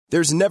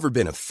There's never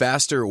been a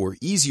faster or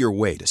easier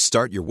way to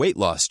start your weight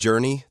loss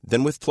journey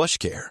than with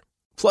PlushCare.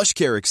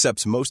 PlushCare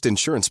accepts most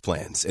insurance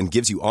plans and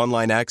gives you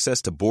online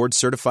access to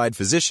board-certified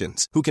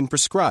physicians who can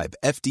prescribe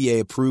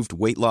FDA-approved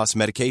weight loss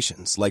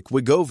medications like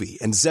Wegovy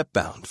and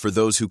Zepbound for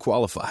those who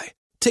qualify.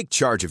 Take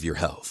charge of your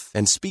health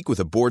and speak with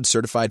a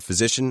board-certified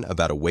physician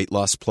about a weight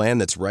loss plan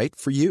that's right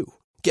for you.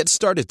 Get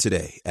started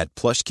today at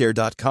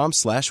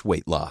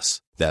plushcare.com/weight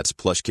loss. That's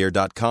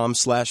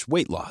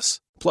plushcare.com/weight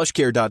loss.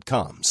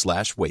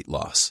 plushcare.com/weight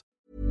loss.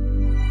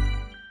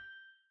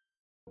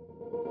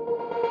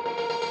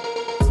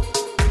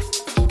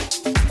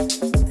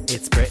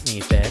 It's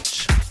Britney,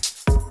 bitch.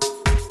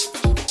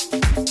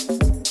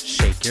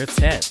 Shake your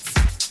tits.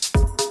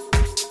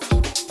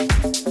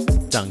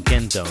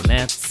 Dunkin'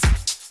 Donuts.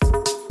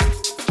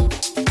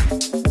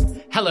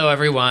 Hello,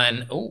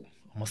 everyone. Oh,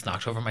 almost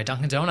knocked over my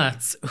Dunkin'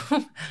 Donuts.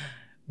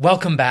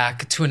 Welcome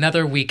back to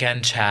another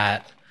weekend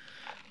chat.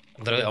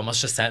 Literally almost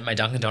just sent my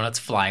Dunkin' Donuts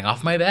flying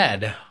off my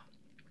bed.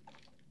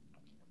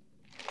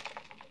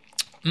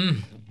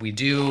 We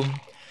do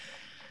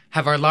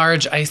have our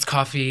large iced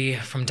coffee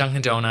from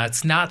Dunkin'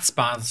 Donuts, not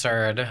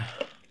sponsored.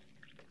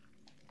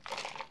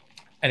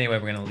 Anyway,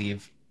 we're going to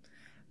leave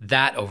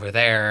that over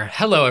there.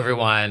 Hello,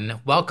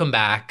 everyone. Welcome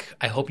back.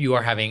 I hope you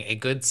are having a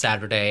good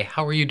Saturday.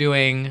 How are you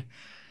doing?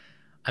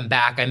 I'm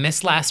back. I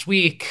missed last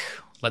week.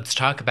 Let's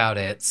talk about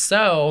it.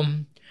 So,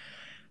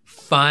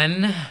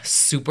 fun,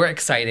 super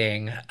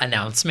exciting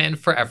announcement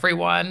for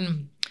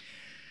everyone.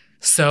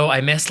 So I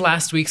missed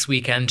last week's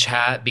weekend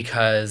chat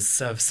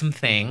because of some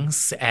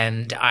things,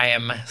 and I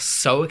am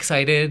so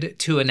excited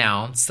to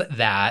announce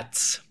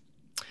that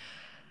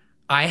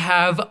I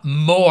have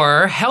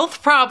more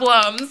health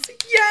problems.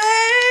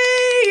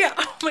 Yay!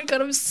 Oh my God,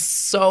 I'm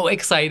so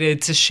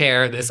excited to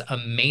share this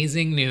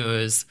amazing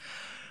news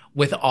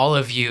with all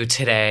of you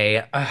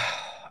today.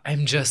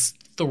 I'm just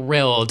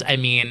thrilled. I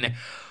mean,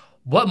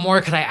 what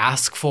more could I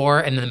ask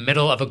for in the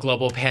middle of a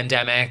global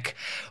pandemic?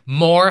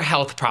 More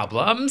health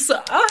problems.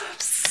 I'm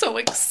so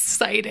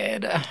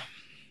excited.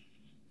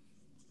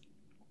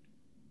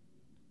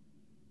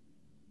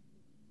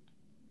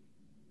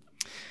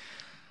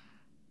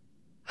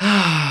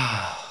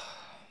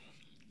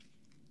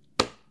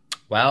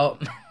 Well,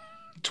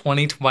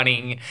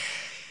 2020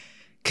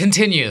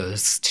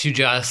 continues to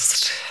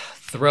just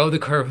throw the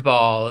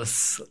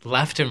curveballs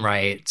left and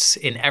right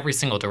in every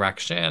single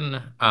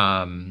direction.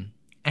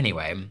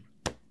 Anyway,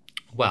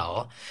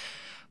 well,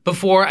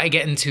 before I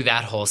get into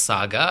that whole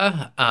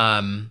saga,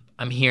 I'm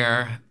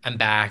here, I'm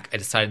back. I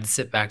decided to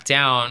sit back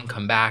down,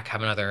 come back,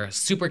 have another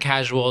super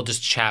casual,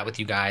 just chat with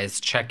you guys,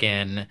 check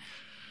in,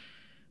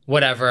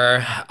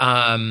 whatever.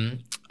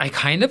 I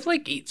kind of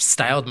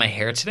styled my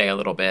hair today a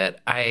little bit.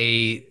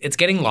 It's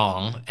getting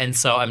long, and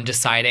so I'm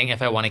deciding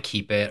if I want to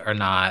keep it or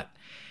not.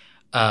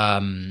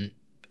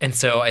 And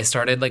so I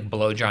started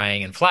blow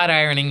drying and flat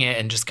ironing it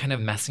and just kind of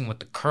messing with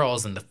the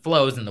curls and the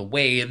flows and the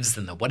waves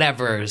and the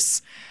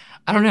whatevers.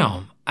 I don't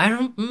know. I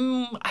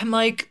feel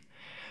like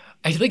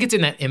it's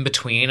in that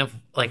in-between of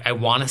I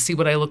want to see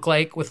what I look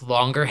like with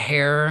longer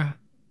hair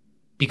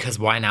because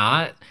why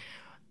not?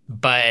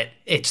 But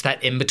it's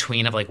that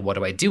in-between of what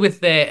do I do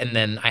with it? And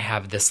then I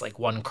have this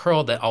one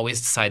curl that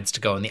always decides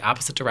to go in the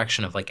opposite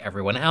direction of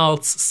everyone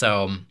else.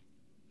 So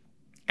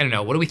I don't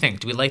know. What do we think?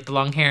 Do we like the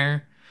long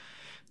hair?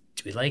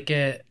 Do we like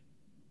it?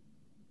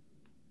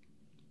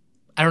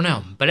 I don't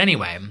know. But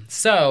anyway,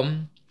 so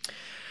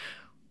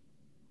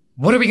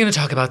what are we going to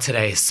talk about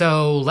today?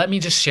 So let me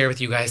just share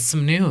with you guys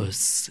some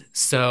news.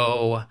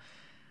 So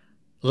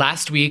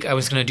last week I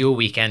was going to do a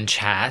weekend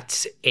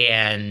chat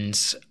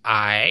and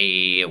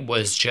I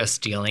was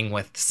just dealing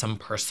with some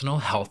personal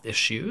health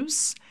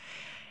issues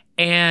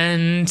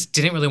and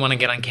didn't really want to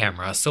get on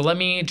camera. So let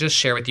me just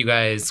share with you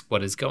guys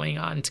what is going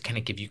on to kind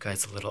of give you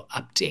guys a little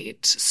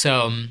update.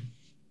 So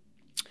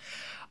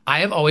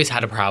I have always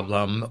had a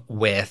problem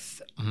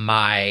with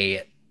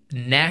my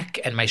neck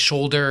and my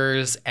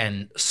shoulders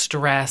and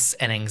stress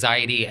and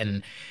anxiety.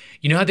 And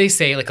you know how they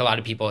say, a lot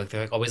of people,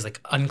 they're always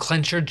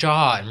unclench your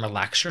jaw and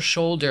relax your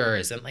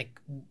shoulders. And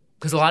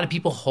because a lot of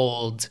people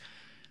hold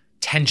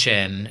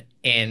tension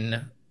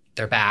in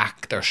their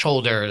back, their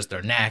shoulders,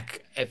 their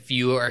neck. If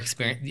you are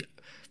experiencing,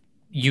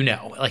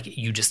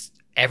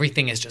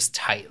 everything is just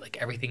tight,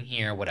 everything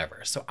here,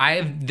 whatever. So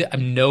I'm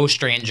no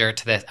stranger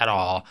to this at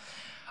all.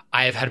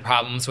 I have had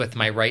problems with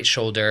my right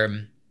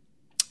shoulder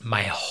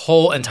my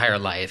whole entire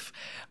life.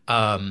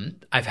 I've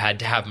had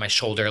to have my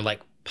shoulder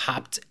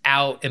popped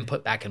out and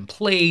put back in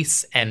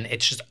place. And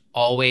it's just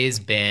always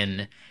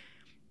been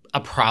a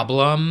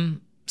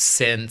problem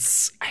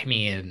since,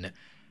 even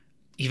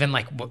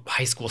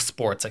high school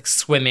sports,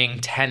 swimming,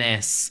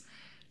 tennis,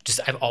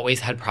 I've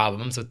always had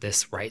problems with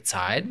this right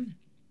side.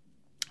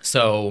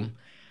 So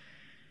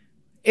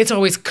it's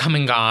always come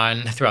and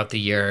gone throughout the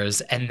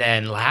years. And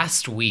then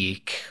last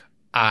week,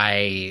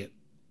 I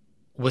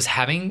was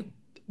having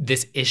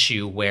this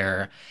issue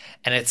where,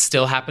 and it's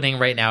still happening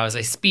right now as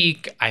I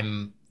speak,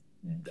 I'm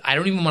I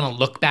don't even want to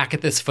look back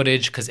at this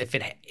footage because if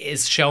it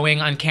is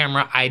showing on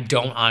camera, I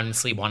don't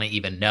honestly want to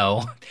even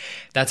know.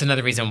 That's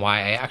another reason why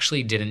I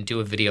actually didn't do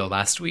a video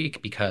last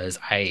week, because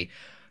I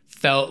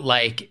felt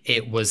like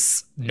it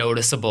was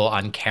noticeable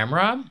on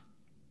camera.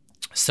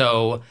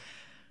 So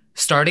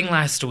starting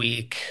last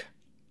week,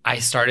 I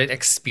started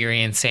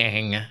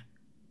experiencing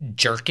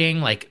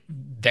jerking, like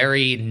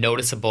very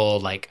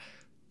noticeable, like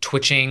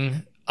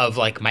twitching of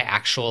like my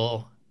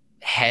actual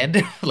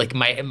head, like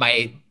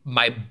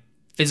my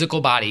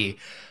physical body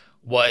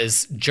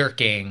was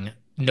jerking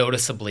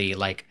noticeably.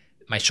 Like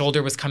my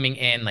shoulder was coming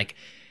in, like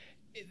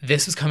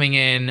this was coming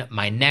in,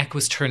 my neck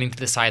was turning to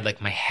the side,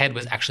 like my head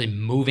was actually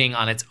moving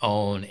on its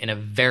own in a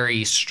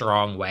very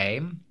strong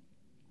way,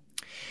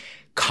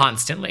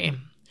 constantly.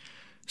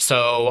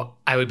 So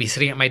I would be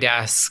sitting at my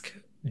desk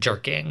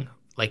jerking,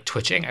 like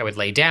twitching. I would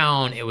lay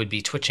down, it would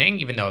be twitching,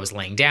 even though I was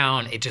laying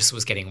down. It just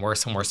was getting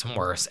worse and worse and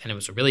worse. And it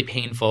was really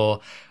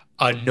painful,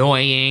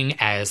 annoying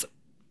as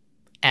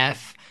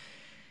F.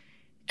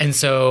 And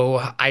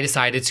so I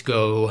decided to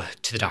go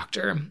to the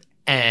doctor.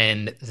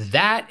 And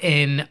that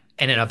in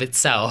and of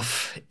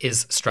itself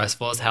is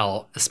stressful as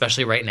hell,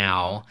 especially right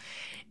now.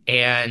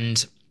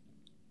 And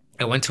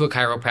I went to a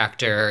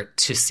chiropractor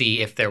to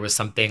see if there was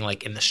something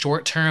like in the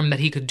short term that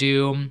he could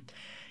do.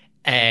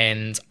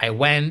 And I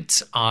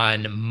went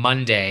on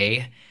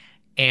Monday,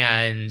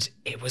 and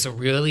it was a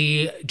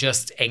really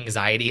just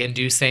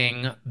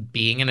anxiety-inducing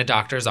being in a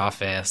doctor's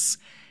office.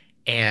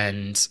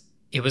 And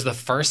it was the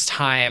first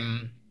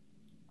time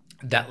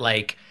that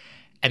like,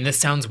 and this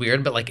sounds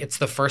weird, but like it's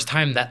the first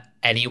time that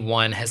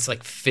anyone has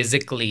like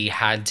physically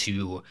had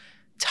to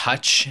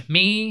touch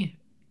me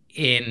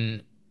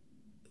in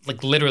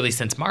like literally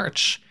since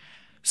March.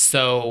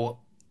 So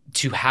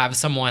to have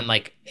someone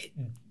like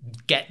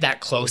get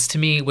that close to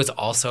me was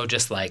also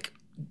just like,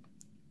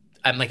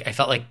 I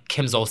felt like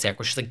Kim Zolciak,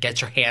 where she's like, get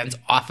your hands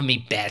off of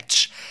me,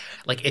 bitch.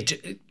 Like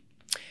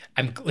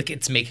I'm like,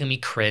 it's making me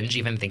cringe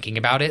even thinking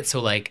about it. So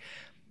like,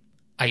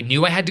 I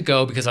knew I had to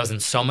go because I was in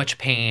so much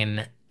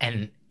pain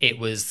and it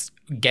was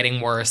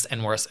getting worse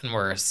and worse and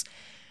worse.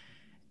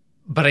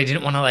 But I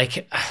didn't want to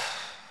like,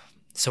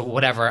 so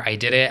whatever, I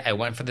did it. I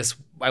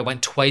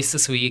went twice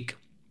this week.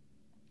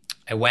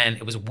 It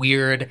was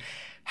weird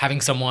having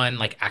someone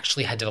like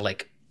actually had to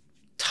like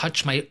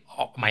touch my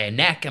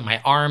neck and my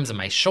arms and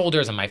my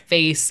shoulders and my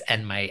face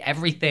and my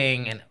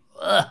everything,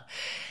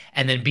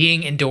 and then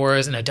being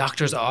indoors in a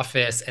doctor's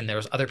office and there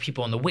was other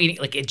people in the waiting,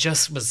 like it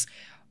just was,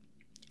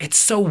 it's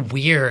so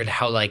weird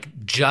how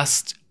like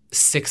just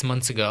 6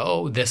 months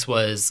ago, this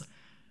was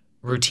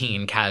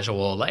routine,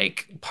 casual,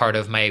 like part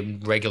of my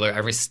regular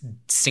every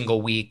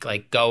single week,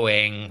 like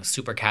going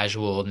super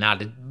casual,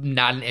 not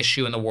an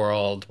issue in the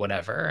world,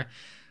 whatever,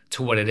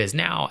 to what it is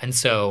now. And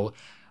so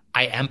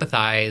I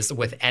empathize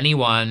with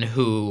anyone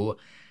who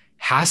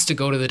has to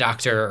go to the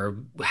doctor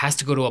or has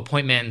to go to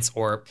appointments,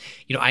 or,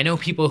 you know, I know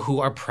people who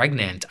are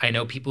pregnant. I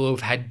know people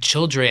who've had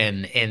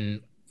children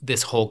in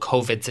this whole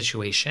COVID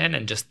situation,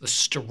 and just the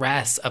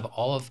stress of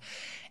all of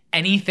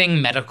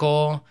anything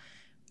medical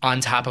on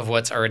top of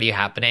what's already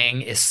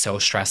happening is so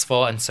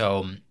stressful. And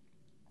so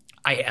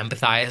I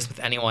empathize with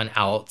anyone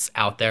else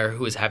out there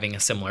who is having a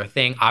similar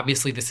thing.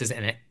 Obviously, this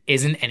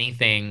isn't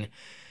anything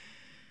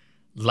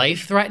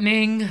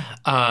life-threatening.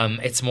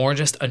 It's more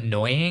just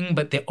annoying.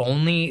 But the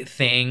only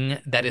thing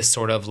that is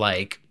sort of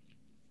like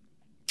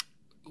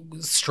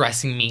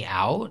stressing me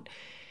out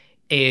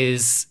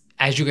is,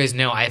 as you guys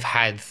know, I've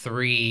had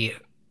 3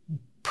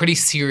 pretty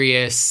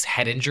serious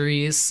head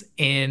injuries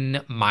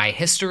in my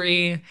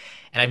history.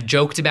 And I've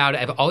joked about it.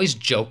 I've always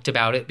joked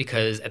about it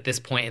because at this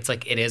point, it's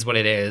like, it is what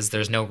it is.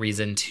 There's no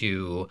reason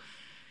to,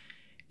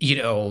 you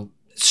know,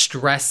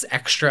 stress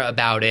extra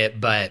about it.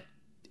 But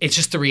it's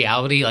just the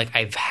reality. Like,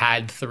 I've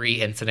had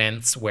 3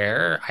 incidents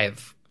where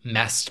I've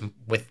messed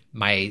with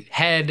my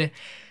head.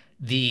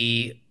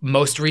 The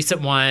most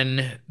recent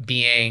one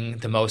being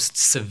the most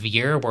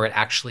severe, where it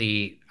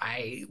actually,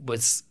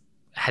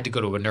 had to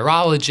go to a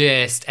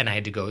neurologist, and I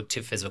had to go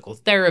to physical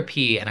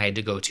therapy, and I had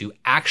to go to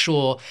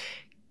actual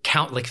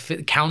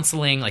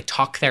counseling, like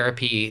talk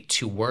therapy,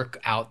 to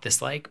work out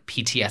this like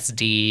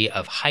PTSD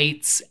of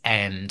heights.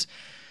 And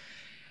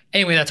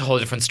anyway, that's a whole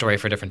different story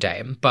for a different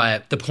day.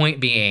 But the point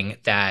being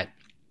that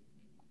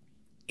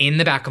in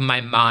the back of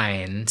my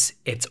mind,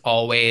 it's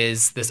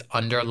always this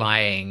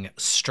underlying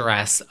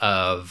stress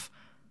of,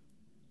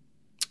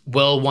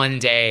 will one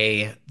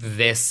day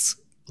this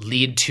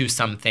lead to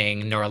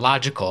something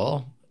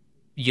neurological?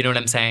 You know what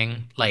I'm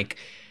saying? Like,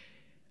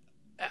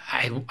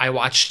 I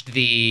watched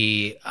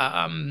the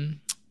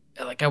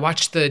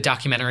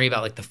documentary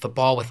about like the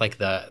football with like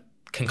the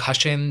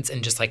concussions,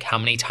 and just like how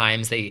many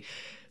times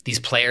these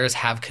players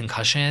have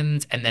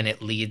concussions, and then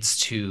it leads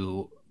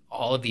to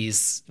all of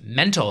these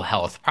mental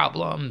health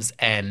problems.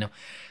 And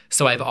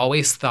so I've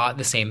always thought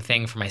the same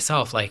thing for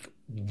myself. Like,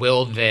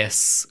 will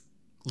this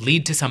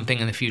lead to something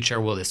in the future?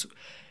 Will this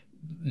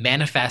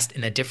manifest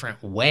in a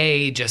different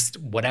way? Just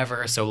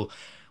whatever. So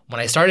when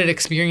I started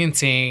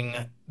experiencing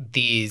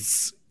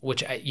these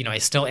which I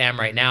still am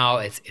right now.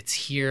 It's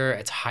here.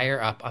 It's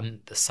higher up on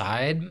the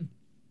side,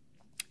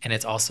 and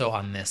it's also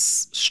on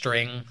this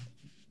string.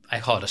 I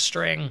call it a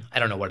string. I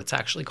don't know what it's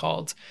actually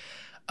called.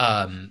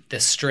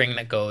 This string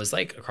that goes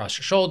like across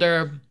your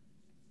shoulder.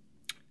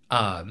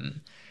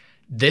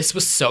 This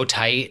was so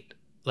tight,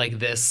 like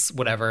this,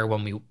 whatever,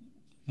 when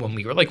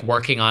we were like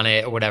working on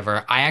it or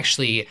whatever. I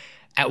actually,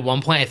 at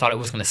one point, I thought it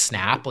was going to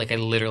snap. Like I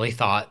literally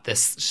thought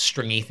this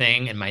stringy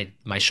thing in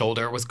my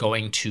shoulder was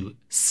going to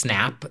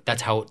snap.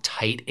 That's how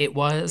tight it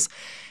was.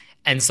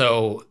 And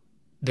so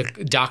the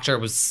doctor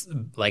was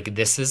like,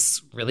 this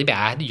is really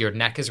bad. Your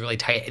neck is really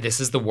tight. This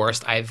is the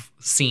worst I've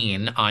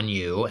seen on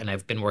you. And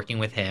I've been working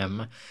with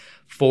him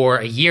for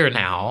a year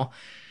now.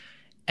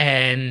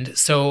 And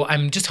so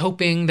I'm just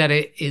hoping that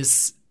it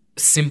is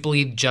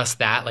simply just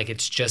that. Like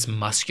it's just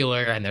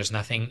muscular and there's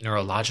nothing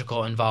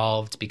neurological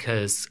involved,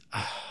 because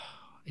I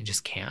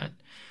just can't.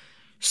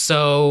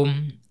 So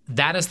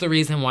that is the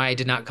reason why I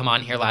did not come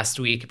on here last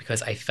week,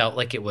 because I felt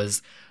like it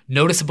was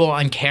noticeable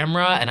on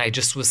camera and I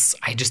just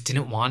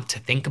didn't want to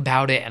think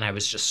about it, and I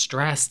was just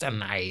stressed,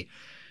 and I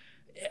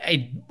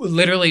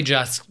literally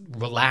just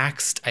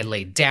relaxed. I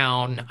laid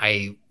down.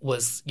 I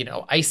was,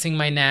 icing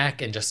my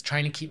neck and just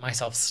trying to keep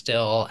myself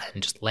still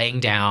and just laying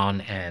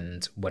down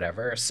and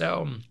whatever.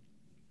 So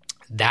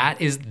that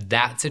is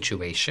that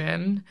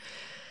situation.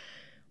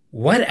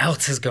 What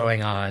else is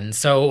going on?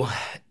 So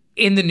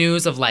in the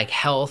news of like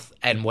health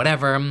and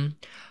whatever,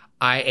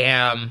 I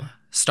am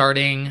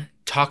starting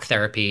talk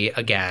therapy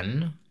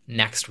again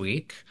next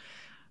week.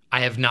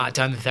 I have not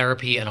done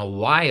therapy in a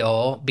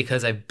while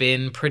because I've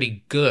been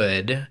pretty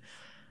good,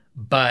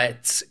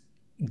 but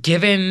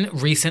given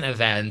recent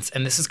events,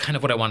 and this is kind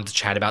of what I wanted to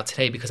chat about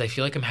today, because I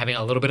feel like I'm having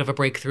a little bit of a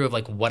breakthrough of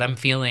like what I'm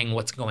feeling,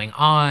 what's going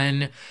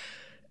on,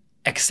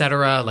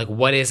 etc. Like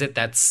what is it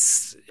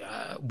that's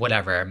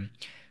whatever.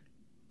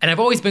 And I've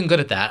always been good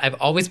at that. I've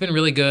always been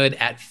really good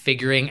at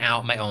figuring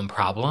out my own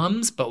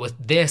problems. But with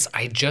this,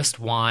 I just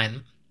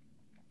want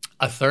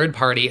a third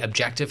party,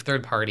 objective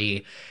third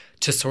party,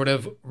 to sort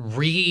of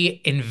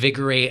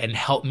reinvigorate and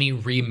help me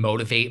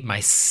remotivate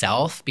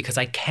myself, because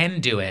I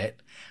can do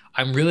it.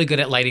 I'm really good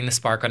at lighting the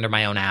spark under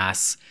my own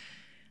ass.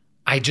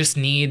 I just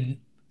need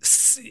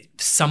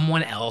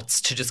someone else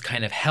to just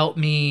kind of help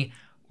me,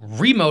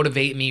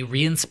 remotivate me,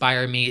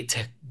 re-inspire me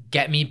to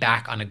get me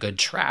back on a good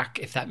track,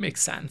 if that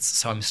makes sense.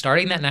 So I'm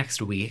starting that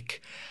next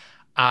week.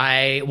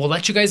 I will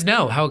let you guys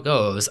know how it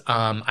goes.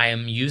 I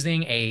am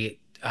using a,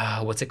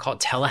 what's it called?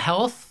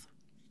 Telehealth.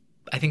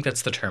 I think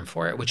that's the term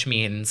for it, which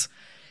means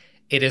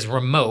it is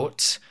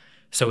remote.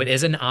 So it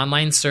is an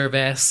online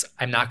service.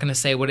 I'm not going to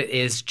say what it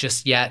is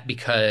just yet,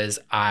 because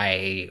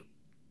like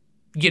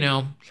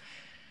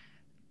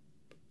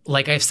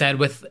I've said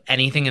with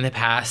anything in the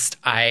past,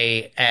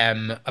 I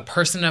am a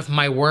person of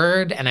my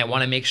word, and I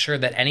want to make sure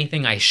that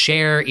anything I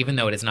share, even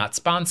though it is not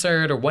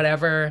sponsored or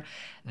whatever,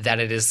 that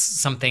it is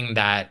something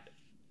that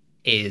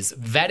is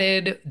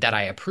vetted, that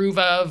I approve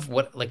of,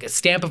 like a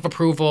stamp of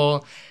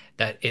approval,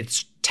 that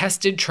it's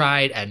tested,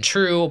 tried, and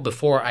true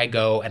before I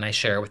go and I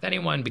share it with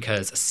anyone,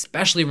 because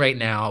especially right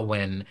now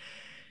when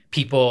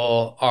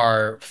people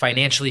are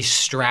financially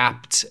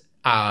strapped,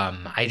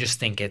 I just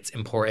think it's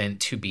important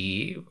to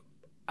be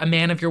a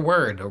man of your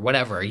word or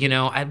whatever, I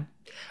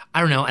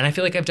don't know. And I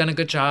feel like I've done a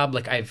good job.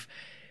 Like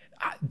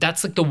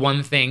that's like the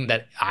one thing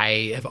that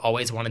I have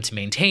always wanted to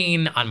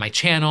maintain on my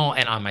channel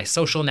and on my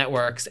social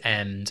networks,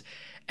 and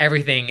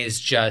everything is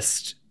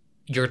just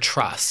your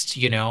trust,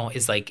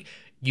 is like,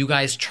 you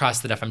guys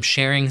trust that if I'm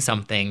sharing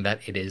something,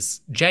 that it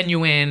is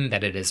genuine,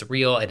 that it is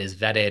real, it is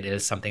vetted, it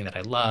is something that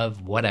I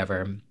love,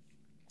 whatever.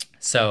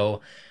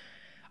 So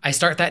I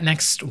start that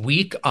next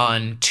week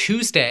on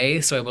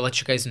Tuesday, so I will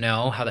let you guys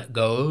know how that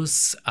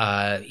goes,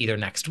 either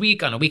next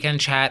week on a weekend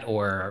chat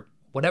or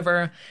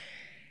whatever.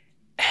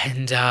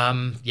 And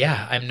I'm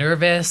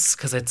nervous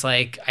because it's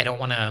like, I don't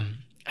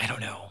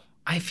know.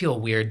 I feel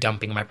weird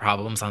dumping my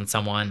problems on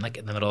someone like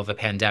in the middle of a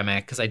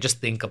pandemic, because I just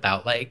think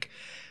about like,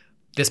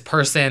 this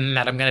person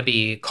that I'm going to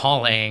be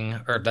calling,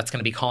 or that's going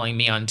to be calling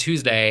me on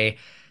Tuesday,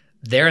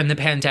 they're in the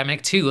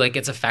pandemic too. Like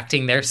it's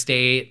affecting their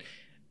state.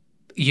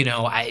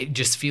 I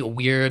just feel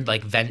weird,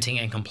 like venting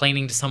and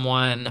complaining to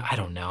someone. I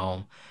don't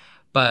know,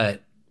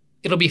 but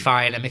it'll be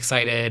fine. I'm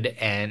excited.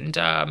 And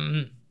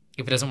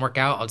if it doesn't work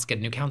out, I'll just get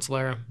a new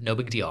counselor. No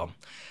big deal.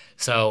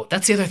 So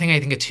that's the other thing I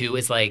think of too,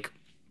 is like,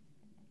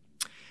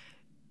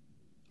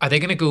 are they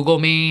going to Google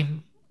me?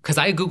 Because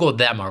I Googled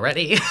them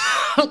already.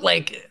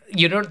 Like,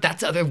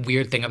 that's the other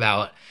weird thing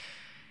about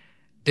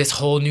this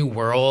whole new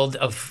world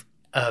of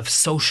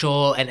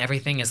social and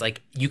everything, is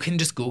like, you can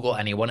just Google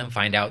anyone and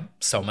find out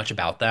so much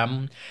about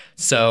them.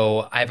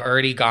 So I've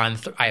already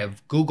I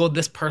have Googled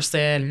this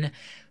person.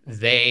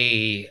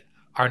 They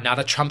are not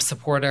a Trump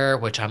supporter,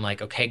 which I'm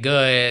like, okay,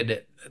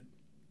 good.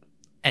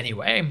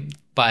 Anyway,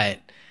 but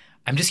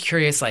I'm just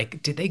curious,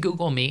 like, did they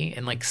Google me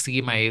and like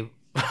see my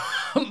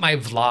my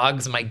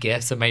vlogs, my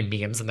GIFs, and my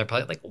memes, and they're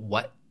probably like,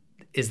 what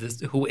is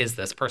this? Who is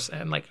this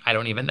person? Like, I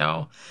don't even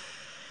know.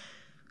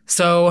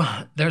 So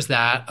there's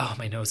that. Oh,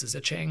 my nose is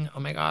itching. Oh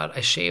my God,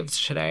 I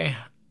shaved today.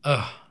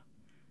 Ugh.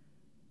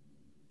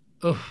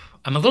 Ugh.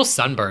 I'm a little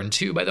sunburned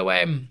too, by the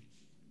way.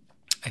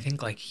 I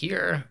think like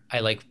here, I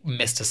like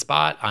missed a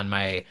spot on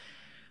my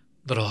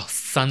little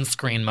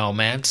sunscreen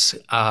moment.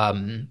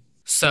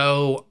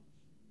 So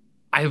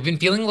I've been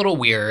feeling a little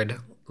weird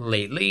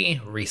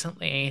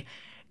recently.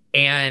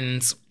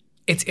 And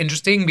it's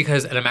interesting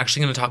because, and I'm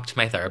actually going to talk to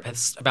my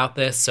therapist about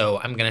this. So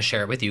I'm going to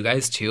share it with you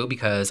guys too,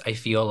 because I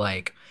feel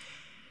like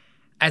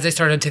as I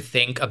started to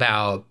think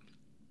about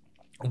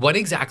what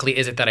exactly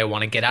is it that I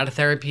want to get out of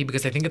therapy,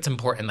 because I think it's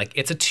important, like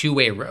it's a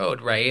two-way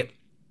road, right?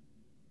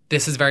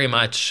 This is very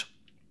much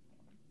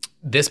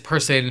this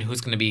person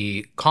who's going to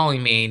be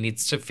calling me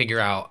needs to figure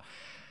out,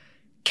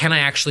 can I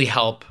actually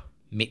help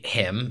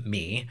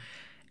me?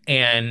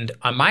 And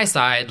on my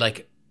side,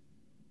 like,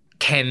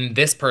 can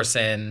this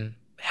person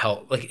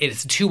help? Like,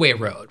 it's a two-way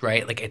road,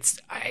 right? Like,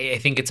 I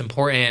think it's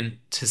important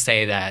to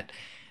say that,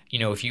 you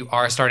know, if you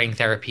are starting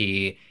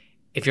therapy,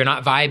 if you're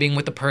not vibing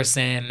with the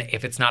person,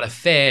 if it's not a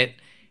fit,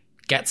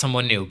 get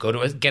someone new.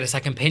 Get a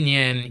second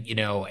opinion. You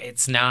know,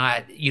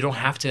 you don't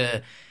have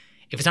to,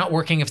 if it's not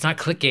working, if it's not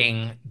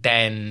clicking,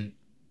 then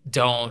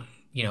don't,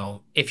 you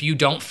know, if you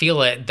don't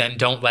feel it, then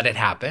don't let it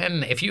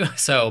happen.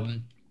 So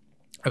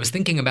I was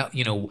thinking about,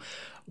 you know,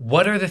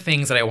 what are the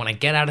things that I want to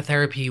get out of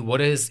therapy?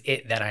 What is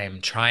it that I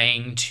am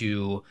trying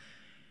to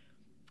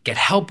get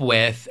help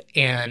with?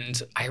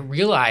 And I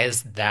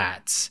realized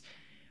that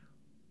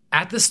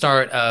at the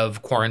start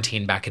of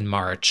quarantine back in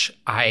March,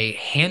 I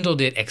handled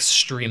it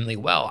extremely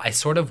well. I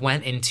sort of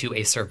went into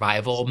a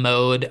survival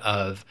mode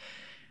of,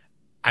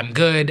 I'm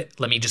good,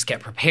 let me just get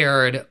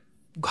prepared,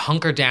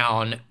 hunker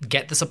down,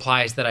 get the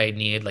supplies that I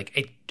need.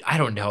 Like, I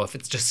don't know if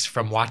it's just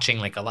from watching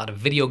like a lot of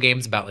video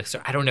games about like,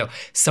 so I don't know.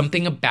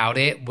 Something about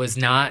it was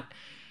not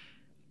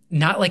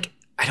like,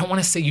 I don't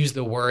want to use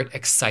the word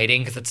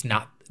exciting because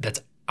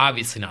that's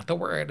obviously not the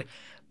word,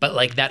 but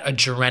like that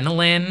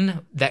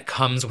adrenaline that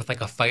comes with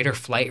like a fight or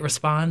flight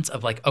response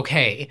of like,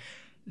 okay,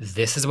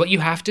 this is what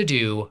you have to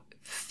do.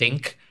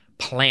 Think,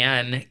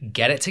 plan,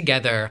 get it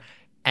together,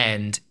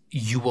 and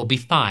you will be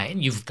fine.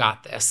 You've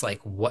got this. Like,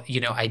 what, you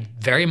know, I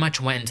very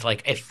much went into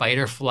like a fight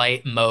or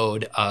flight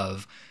mode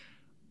of,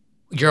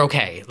 you're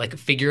okay. Like,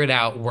 figure it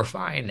out. We're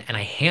fine. And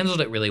I handled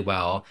it really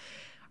well.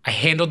 I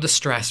handled the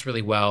stress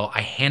really well.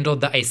 I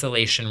handled the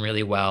isolation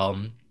really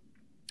well.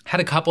 Had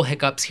a couple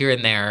hiccups here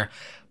and there.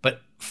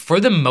 But for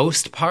the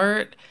most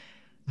part,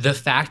 the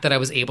fact that I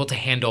was able to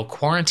handle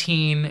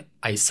quarantine,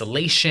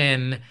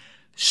 isolation,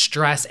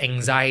 stress,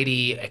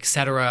 anxiety,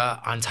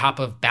 etc., on top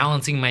of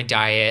balancing my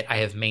diet, I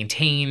have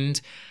maintained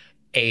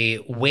a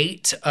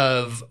weight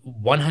of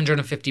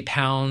 150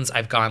 pounds.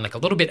 I've gone like a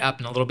little bit up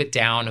and a little bit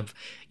down of,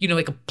 you know,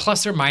 like a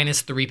plus or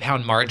minus 3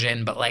 pound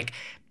margin, but like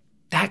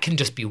that can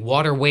just be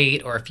water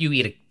weight. Or if you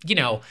eat you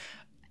know,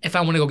 if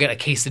I want to go get a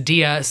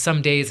quesadilla,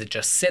 some days it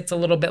just sits a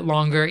little bit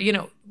longer, you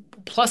know,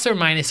 plus or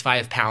minus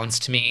 5 pounds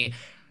to me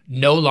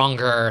no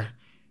longer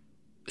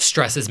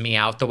stresses me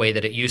out the way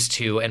that it used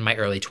to in my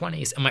early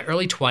 20s. In my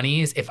early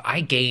 20s, if I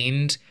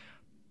gained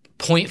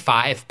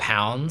 0.5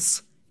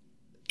 pounds,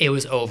 it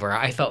was over.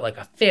 I felt like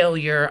a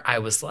failure. I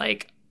was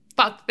like,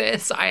 fuck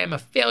this. I am a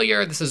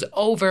failure. This is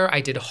over. I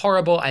did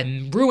horrible.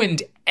 I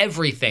ruined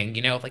everything.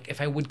 You know, like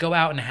if I would go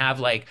out and have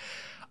like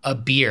a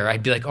beer,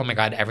 I'd be like, oh my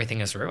God,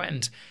 everything is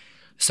ruined.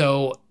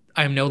 So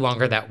I'm no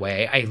longer that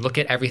way. I look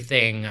at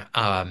everything.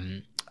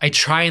 I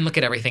try and look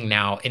at everything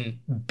now in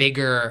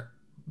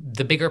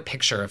the bigger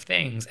picture of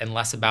things and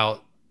less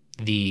about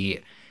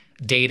the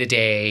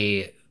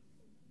day-to-day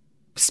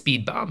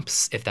speed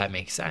bumps, if that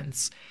makes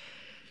sense.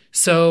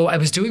 So I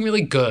was doing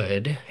really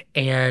good,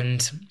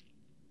 and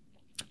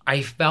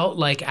I felt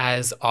like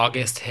as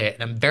August hit,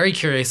 and I'm very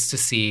curious to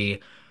see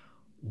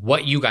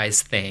what you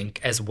guys think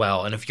as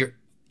well. And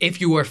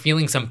if you are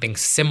feeling something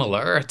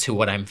similar to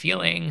what I'm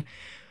feeling,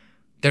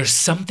 there's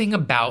something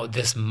about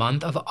this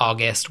month of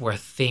August where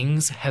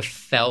things have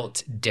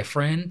felt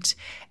different.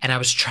 And I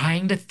was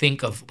trying to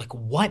think of like,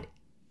 what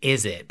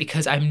is it?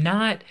 Because I'm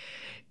not,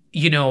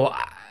 you know,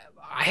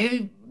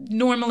 I'm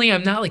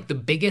not like the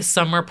biggest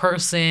summer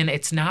person.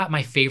 It's not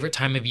my favorite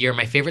time of year.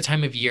 My favorite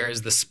time of year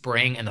is the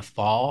spring and the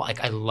fall.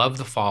 Like, I love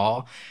the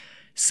fall.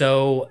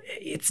 So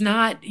it's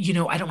not, you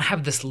know, I don't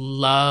have this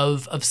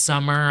love of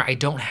summer. I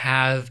don't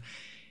have,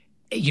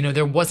 you know,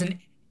 there wasn't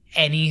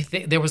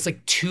anything. There was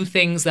like 2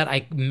 things that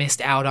I missed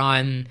out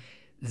on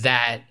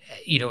that,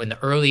 you know, in the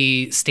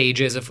early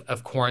stages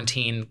of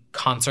quarantine,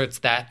 concerts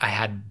that I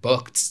had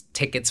booked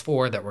tickets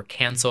for that were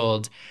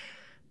canceled.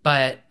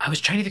 But I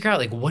was trying to figure out,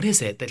 like, what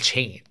is it that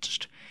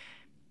changed?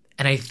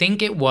 And I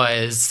think it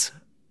was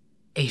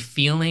a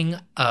feeling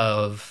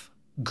of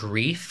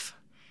grief.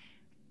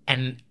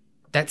 And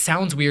that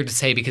sounds weird to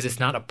say because it's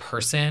not a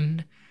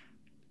person,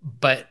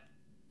 but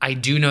I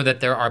do know that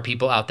there are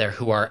people out there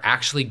who are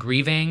actually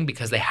grieving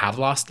because they have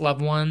lost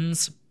loved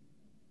ones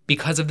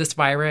because of this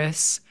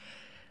virus.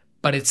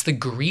 But it's the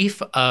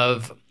grief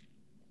of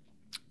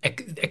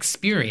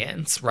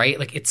experience, right?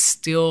 Like, it's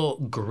still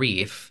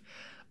grief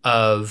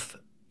of,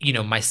 you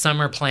know, my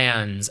summer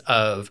plans,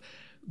 of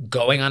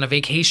going on a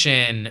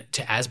vacation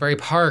to Asbury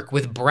Park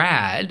with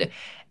Brad.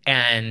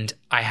 And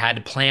I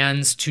had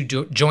plans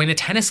to join a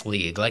tennis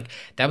league. Like,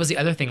 that was the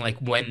other thing. Like,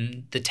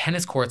 when the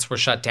tennis courts were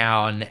shut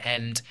down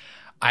and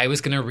I was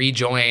going to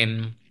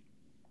rejoin,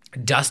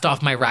 dust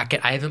off my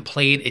racket. I haven't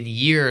played in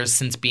years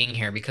since being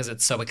here because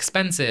it's so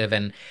expensive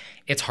and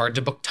it's hard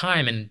to book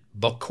time and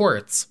book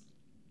courts.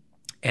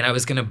 And I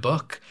was going to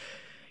book,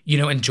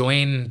 and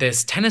join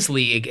this tennis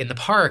league in the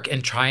park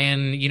and try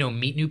and,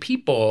 meet new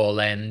people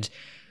and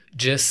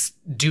just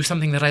do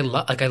something that I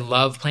love. Like, I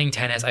love playing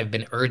tennis. I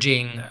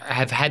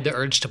have had the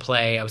urge to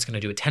play. I was going to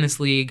do a tennis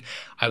league.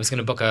 I was going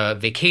to book a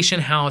vacation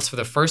house for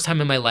the first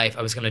time in my life.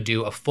 I was going to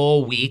do a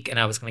full week and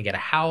I was going to get a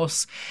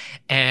house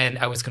and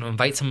I was going to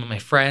invite some of my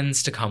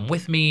friends to come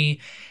with me.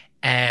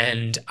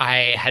 And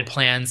I had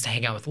plans to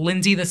hang out with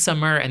Lindsay this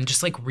summer and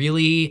just like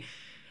really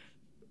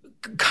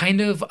kind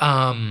of,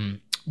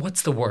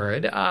 what's the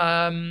word? What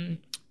am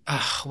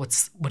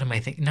I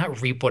thinking?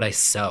 Not reap what I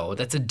sow.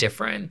 That's a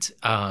different,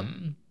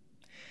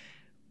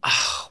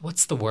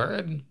 what's the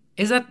word?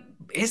 Is that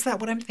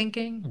what I'm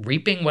thinking?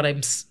 Reaping what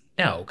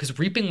no, because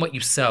reaping what you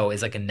sow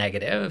is like a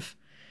negative.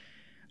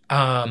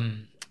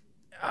 It's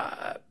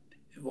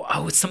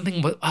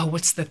something,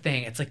 what's the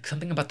thing? It's like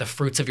something about the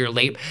fruits of your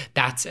labor.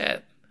 That's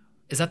it.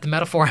 Is that the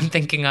metaphor I'm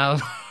thinking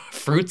of?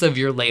 Fruits of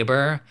your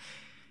labor.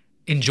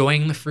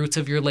 Enjoying the fruits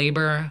of your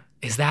labor.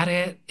 Is that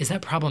it? Is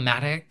that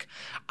problematic?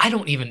 I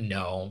don't even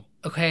know.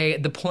 Okay.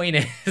 The point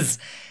is,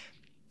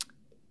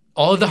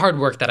 all of the hard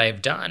work that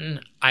I've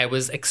done, I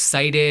was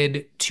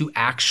excited to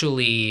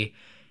actually,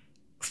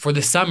 for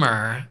the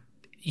summer,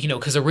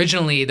 because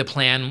originally the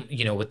plan,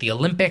 with the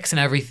Olympics and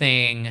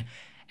everything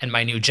and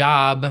my new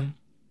job,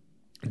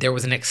 there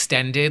was an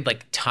extended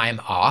time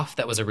off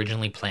that was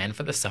originally planned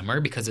for the summer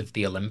because of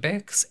the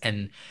Olympics.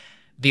 And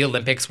the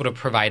Olympics would have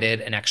provided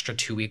an extra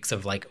 2 weeks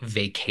of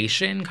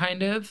vacation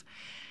kind of.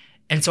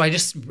 And so I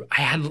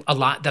had a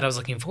lot that I was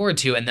looking forward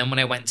to. And then when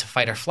I went to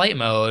fight or flight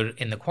mode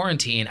in the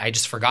quarantine, I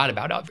just forgot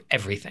about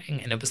everything.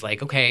 And it was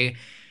like, okay,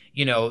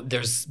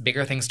 there's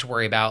bigger things to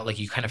worry about.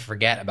 You kind of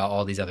forget about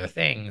all these other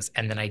things.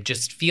 And then I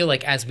just feel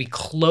like as we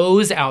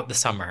close out the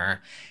summer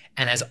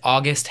and as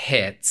August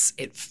hits,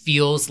 it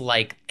feels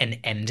like an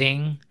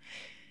ending,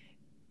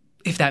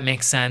 if that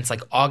makes sense.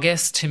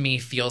 August to me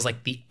feels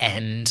like the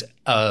end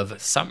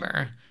of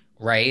summer,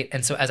 right?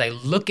 And so as I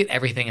look at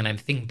everything and I'm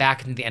thinking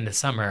back into the end of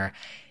summer,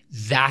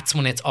 that's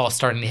when it's all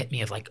starting to hit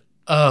me of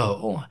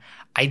oh,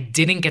 I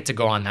didn't get to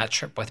go on that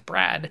trip with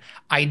Brad.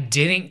 I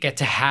didn't get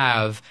to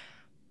have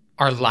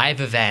our live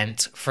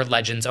event for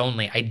Legends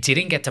Only. I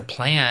didn't get to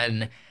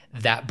plan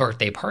that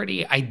birthday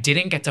party. I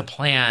didn't get to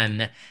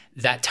plan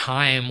that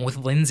time with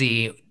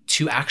Lindsay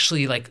to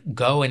actually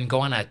go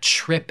on a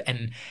trip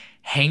and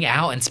hang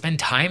out and spend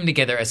time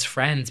together as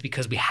friends,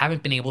 because we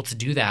haven't been able to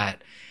do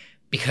that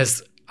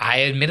because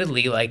I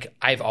admittedly,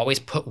 I've always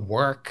put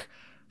work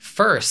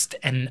first,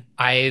 and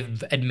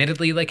I've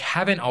admittedly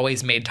haven't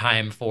always made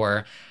time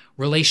for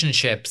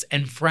relationships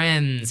and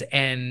friends,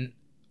 and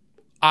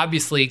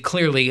obviously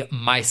clearly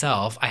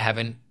myself. I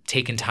haven't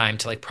taken time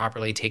to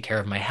properly take care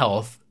of my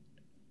health.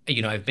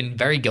 I've been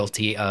very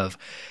guilty of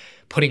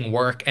putting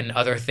work and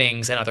other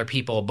things and other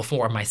people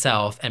before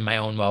myself and my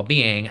own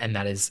well-being, and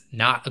that is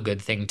not a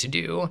good thing to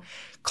do,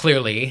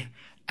 clearly,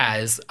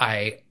 as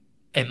I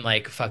am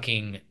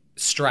fucking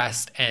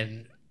stressed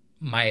and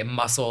my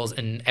muscles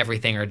and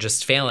everything are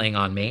just failing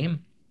on me.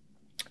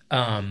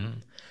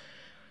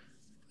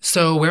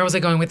 So where was I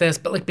going with this?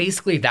 But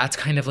basically that's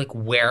kind of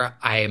where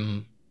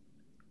I'm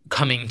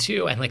coming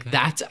to. And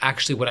that's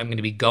actually what I'm going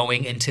to be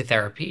going into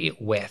therapy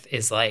with,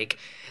 is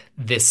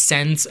this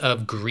sense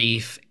of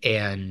grief,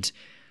 and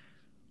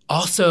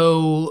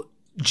also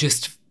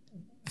just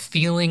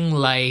feeling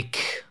I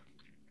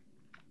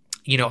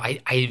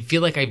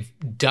feel like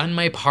I've done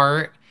my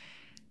part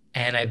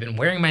and I've been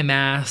wearing my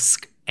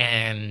mask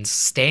and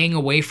staying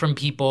away from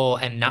people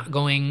and not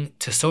going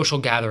to social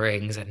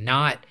gatherings and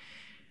not,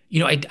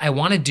 I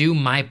want to do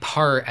my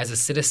part as a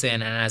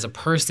citizen and as a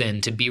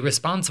person to be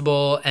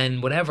responsible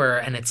and whatever.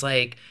 And it's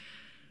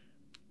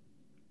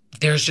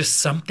there's just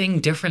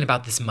something different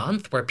about this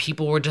month where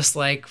people were just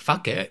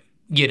fuck it,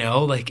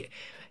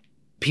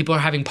 people are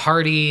having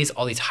parties,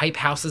 all these hype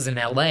houses in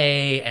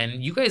LA.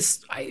 And you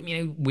guys,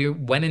 we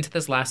went into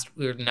this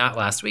not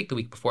last week, the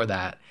week before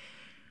that,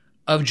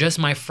 of just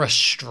my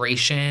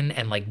frustration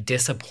and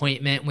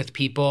disappointment with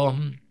people.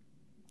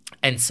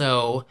 And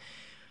so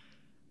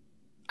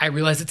I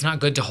realized it's not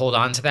good to hold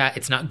on to that.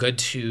 It's not good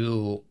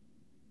to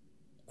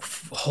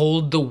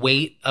hold the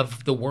weight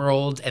of the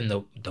world and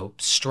the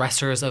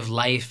stressors of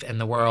life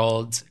and the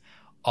world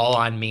all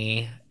on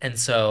me. And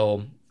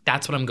so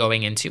that's what I'm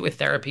going into with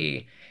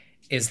therapy,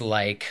 is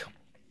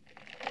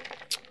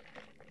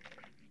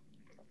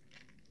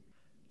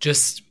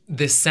just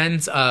this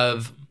sense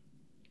of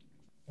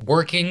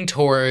working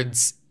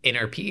towards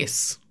inner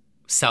peace,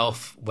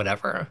 self,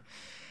 whatever.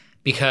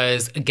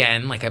 Because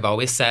again, I've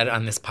always said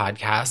on this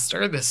podcast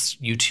or this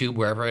YouTube,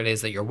 wherever it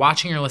is that you're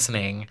watching or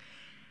listening,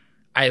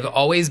 I've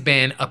always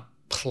been a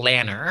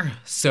planner.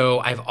 So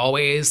I've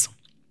always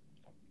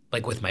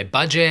Like with my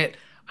budget,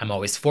 I'm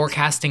always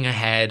forecasting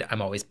ahead.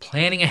 I'm always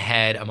planning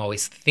ahead. I'm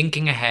always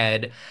thinking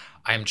ahead.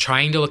 I'm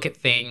trying to look at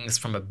things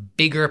from a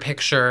bigger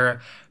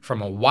picture,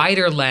 from a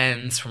wider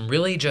lens, from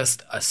really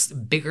just a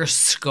bigger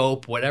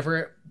scope,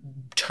 whatever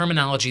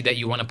terminology that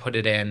you want to put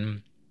it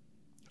in.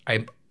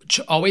 I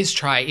always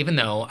try, even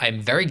though I'm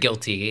very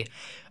guilty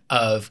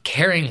of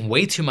caring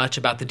way too much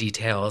about the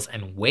details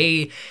and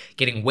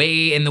getting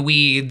way in the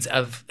weeds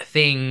of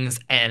things,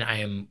 and I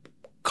am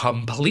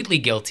completely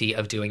guilty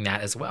of doing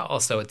that as well.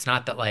 So it's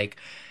not that like,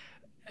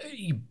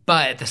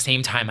 but at the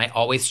same time, I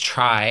always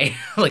try,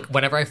 like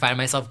whenever I find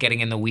myself getting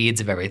in the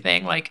weeds of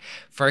everything, like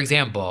for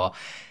example,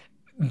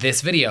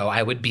 this video,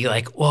 I would be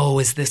like, whoa,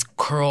 is this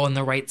curl in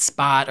the right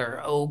spot?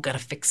 Or, oh, gotta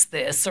fix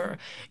this. Or,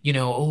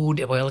 oh,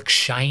 do I look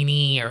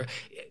shiny? Or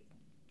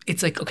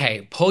it's like,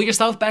 okay, pull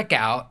yourself back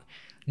out.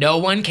 No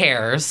one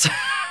cares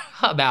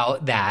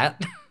about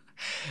that.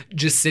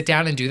 Just sit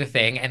down and do the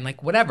thing and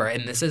like whatever.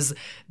 And this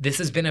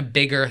has been a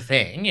bigger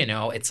thing,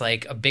 it's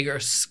like a bigger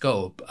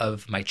scope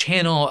of my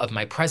channel, of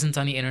my presence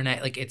on the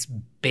internet. Like it's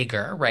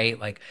bigger, right?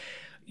 Like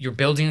you're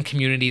building a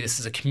community. This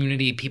is a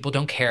community. People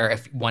don't care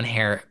if one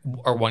hair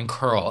or one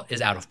curl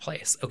is out of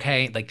place.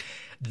 Okay. Like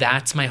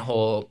that's my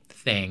whole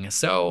thing.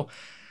 So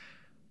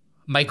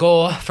my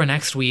goal for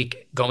next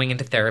week going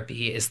into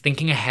therapy is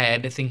thinking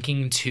ahead,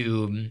 thinking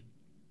to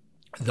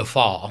the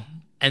fall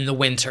and the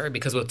winter,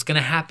 because what's going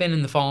to happen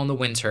in the fall and the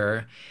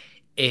winter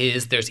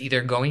is there's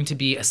either going to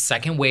be a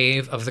second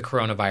wave of the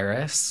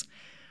coronavirus.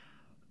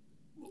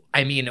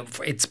 I mean,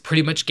 it's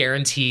pretty much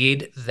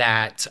guaranteed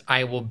that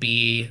I will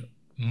be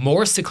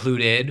more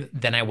secluded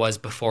than I was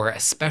before,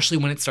 especially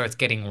when it starts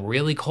getting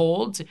really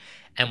cold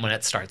and when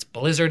it starts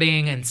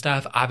blizzarding and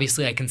stuff.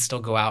 Obviously, I can still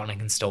go out and I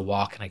can still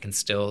walk and I can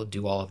still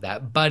do all of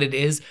that, but it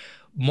is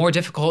more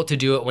difficult to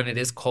do it when it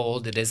is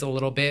cold. It is a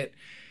little bit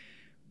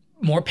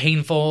more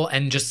painful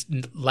and just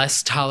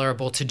less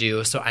tolerable to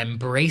do. So I'm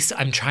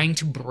trying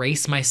to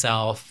brace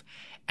myself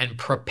and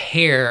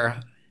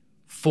prepare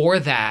for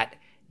that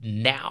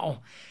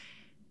now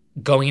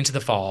going into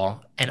the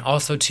fall. And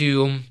also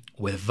too,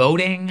 with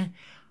voting,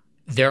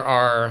 there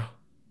are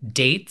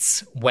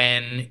dates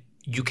when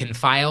you can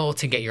file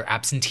to get your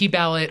absentee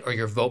ballot or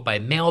your vote by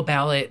mail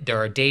ballot. There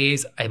are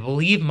days, I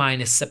believe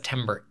mine is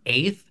September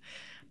 8th.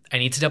 I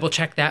need to double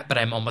check that, but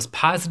I'm almost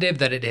positive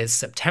that it is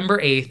September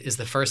 8th is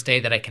the first day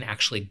that I can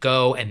actually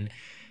go and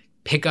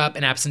pick up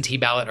an absentee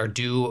ballot or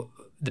do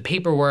the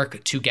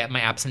paperwork to get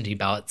my absentee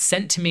ballot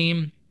sent to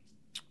me.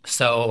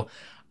 So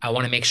I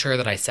want to make sure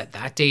that I set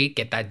that date,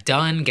 get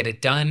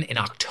it done in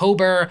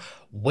October,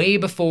 way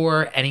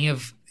before any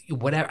of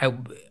whatever,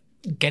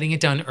 getting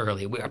it done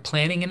early. We are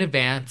planning in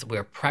advance. We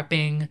are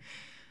prepping.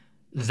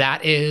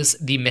 That is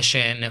the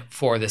mission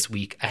for this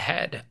week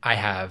ahead. I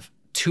have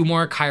 2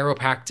 more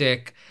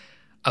chiropractic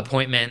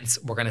appointments.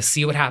 We're going to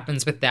see what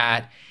happens with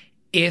that.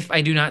 If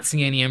I do not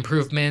see any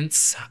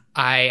improvements,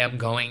 I am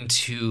going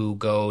to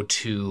go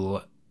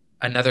to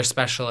another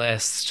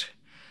specialist,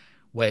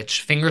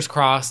 which fingers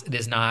crossed, it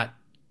is not.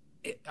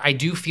 I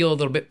do feel a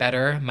little bit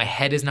better. My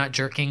head is not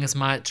jerking as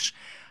much.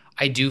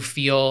 I do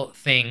feel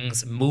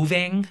things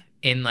moving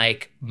in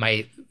like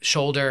my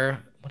shoulder.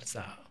 What is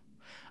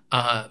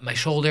that? My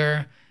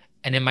shoulder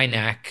and in my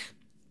neck,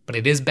 but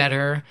it is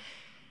better.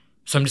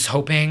 So I'm just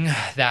hoping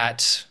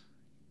that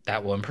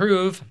that will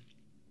improve.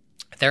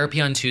 Therapy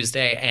on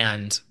Tuesday,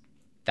 and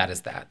that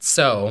is that.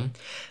 So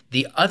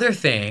the other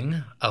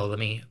thing, let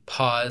me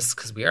pause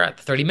because we are at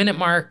the 30-minute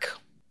mark.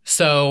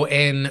 So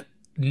in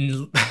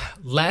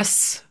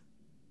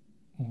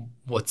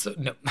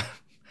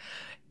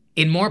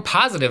more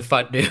positive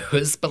fun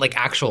news, but like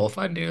actual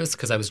fun news,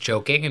 because I was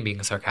joking and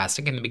being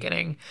sarcastic in the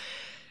beginning.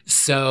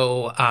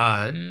 So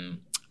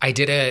I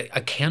did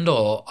a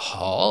candle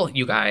haul,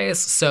 you guys.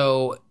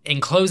 So in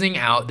closing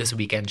out this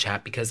weekend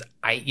chat, because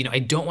I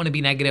don't want to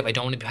be negative. I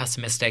don't want to be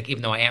pessimistic,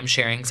 even though I am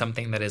sharing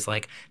something that is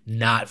like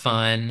not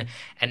fun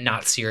and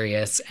not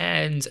serious.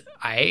 And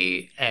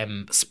I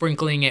am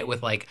sprinkling it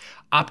with like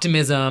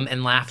optimism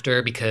and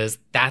laughter because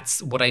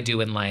that's what I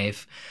do in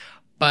life.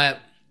 But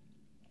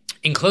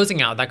in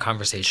closing out that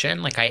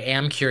conversation, like I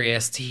am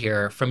curious to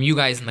hear from you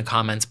guys in the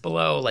comments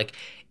below, like,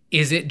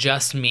 is it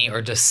just me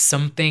or does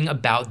something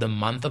about the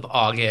month of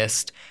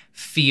August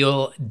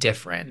feel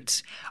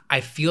different? I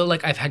feel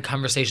like I've had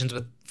conversations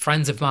with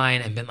friends of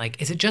mine and been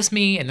like, is it just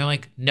me? And they're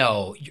like,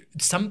 no,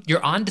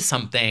 you're on to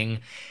something.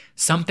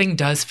 Something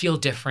does feel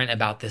different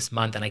about this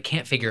month and I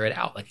can't figure it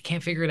out. Like I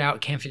can't figure it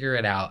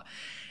out.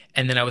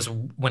 And then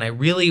when I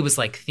really was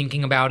like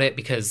thinking about it,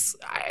 because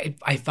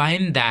I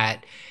find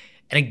that,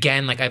 and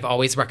again, like I've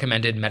always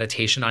recommended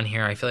meditation on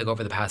here. I feel like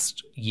over the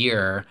past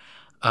year,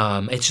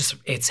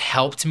 it's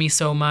helped me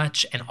so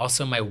much, and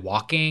also my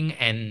walking.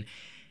 And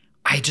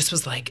I just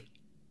was like,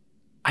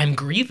 I'm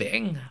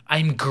grieving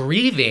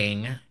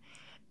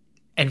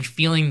and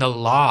feeling the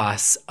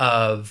loss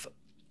of,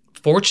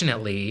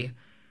 fortunately,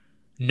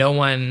 no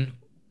one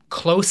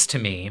close to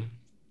me.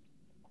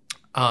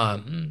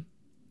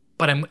 But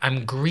but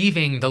I'm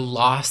grieving the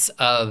loss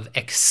of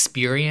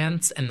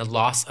experience and the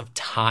loss of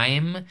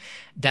time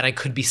that I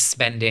could be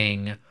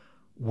spending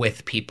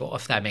with people,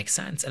 if that makes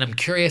sense. And I'm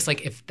curious,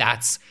 like, if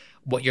that's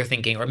what you're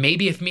thinking, or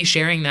maybe if me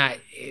sharing that,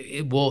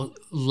 it will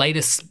light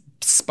a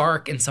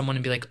spark in someone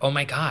and be like, oh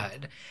my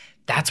God,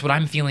 that's what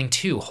I'm feeling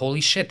too.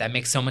 Holy shit, that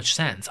makes so much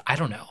sense. I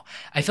don't know.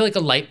 I feel like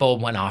a light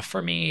bulb went off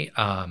for me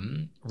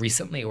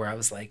recently where I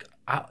was like,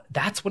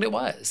 that's what it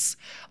was.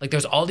 Like,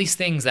 there's all these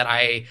things that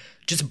I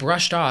just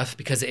brushed off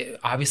because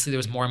obviously there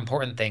was more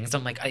important things.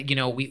 I'm like,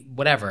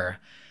 whatever.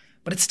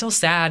 But it's still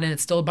sad and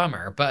it's still a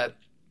bummer. But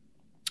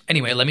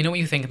anyway, let me know what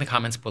you think in the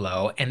comments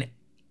below. And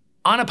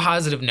on a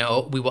positive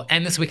note, we will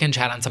end this weekend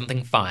chat on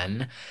something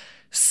fun.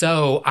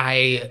 So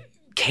I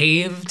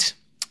caved,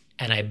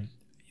 and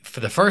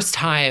for the first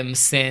time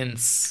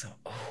since,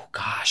 oh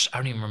gosh, I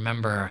don't even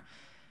remember.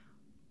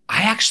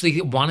 I actually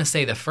want to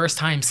say the first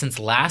time since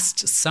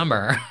last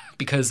summer,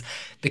 because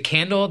the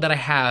candle that I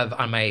have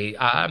on my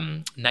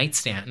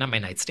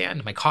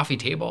my coffee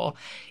table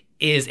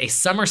is a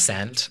summer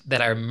scent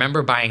that I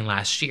remember buying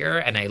last year.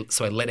 And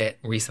so I lit it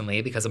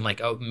recently because I'm like,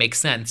 oh, it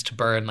makes sense to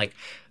burn, like,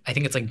 I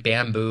think it's like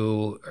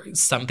bamboo or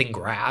something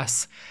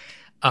grass.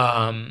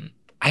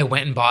 I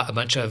went and bought a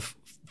bunch of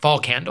fall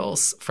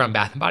candles from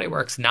Bath & Body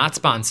Works, not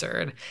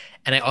sponsored.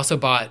 And I also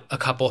bought a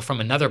couple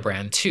from another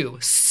brand too.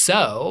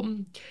 So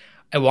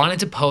I wanted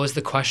to pose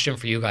the question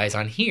for you guys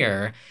on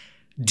here.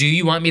 Do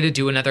you want me to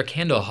do another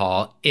candle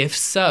haul? If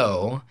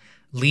so,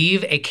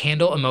 leave a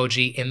candle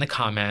emoji in the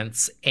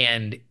comments.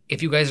 And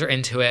if you guys are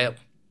into it,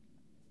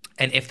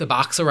 and if the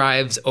box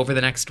arrives over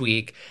the next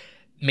week,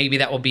 maybe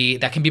that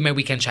can be my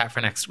weekend chat for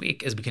next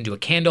week, is we can do a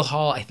candle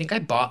haul. I think I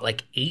bought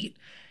like eight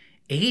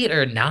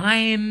or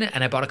nine,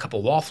 and I bought a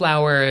couple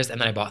wallflowers, and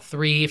then I bought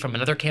 3 from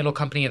another candle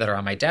company that are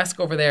on my desk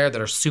over there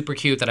that are super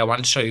cute that I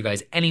wanted to show you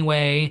guys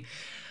anyway.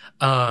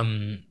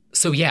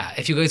 So yeah,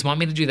 if you guys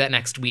want me to do that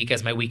next week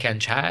as my weekend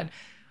chat,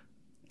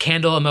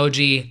 candle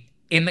emoji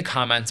in the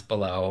comments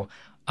below.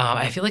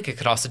 I feel like I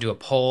could also do a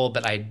poll,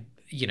 but I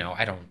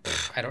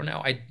don't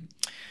know.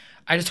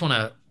 I just want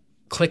to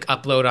click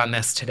upload on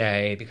this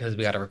today because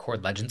we got to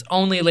record Legends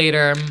Only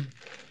later.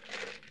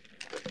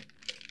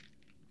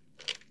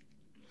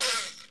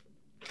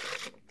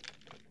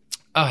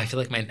 Oh, I feel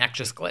like my neck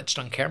just glitched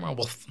on camera.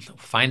 We'll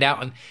find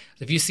out. And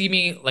if you see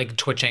me like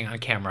twitching on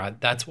camera,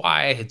 that's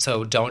why.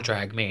 So don't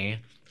drag me.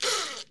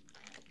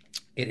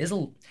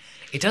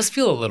 It does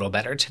feel a little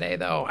better today,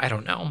 though. I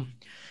don't know.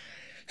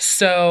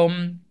 So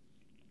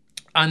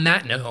on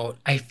that note,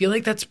 I feel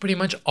like that's pretty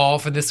much all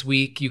for this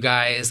week, you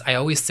guys. I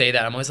always say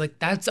that. I'm always like,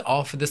 that's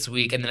all for this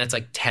week. And then it's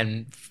like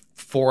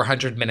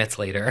 400 minutes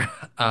later.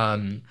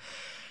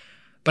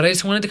 But I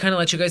just wanted to kind of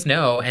let you guys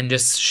know and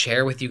just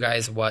share with you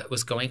guys what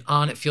was going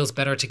on. It feels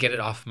better to get it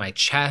off my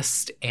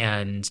chest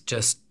and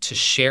just to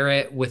share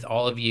it with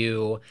all of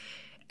you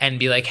and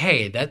be like,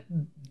 hey,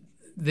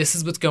 this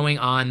is what's going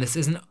on.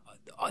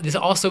 This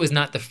also is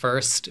not the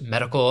first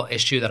medical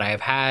issue that I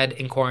have had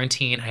in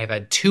quarantine. I have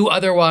had 2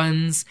 other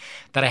ones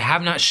that I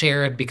have not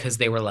shared because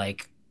they were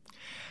like,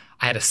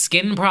 I had a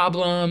skin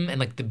problem in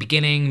like the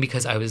beginning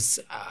because I was,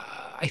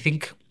 I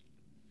think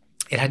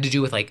it had to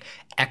do with like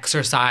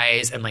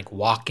exercise and like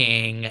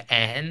walking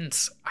and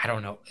I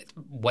don't know,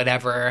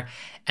 whatever.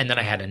 And then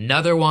I had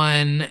another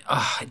one.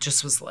 It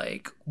just was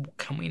like,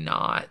 can we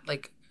not?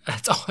 Like,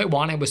 that's all I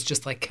wanted was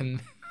just like,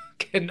 can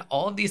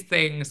all of these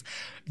things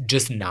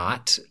just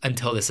not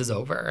until this is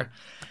over?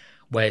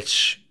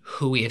 Which,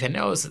 who even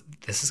knows?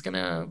 This is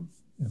gonna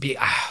be...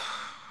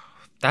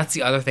 that's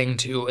the other thing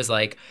too, is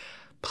like,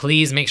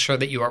 please make sure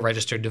that you are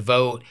registered to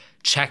vote.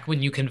 Check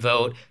when you can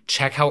vote.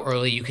 Check how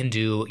early you can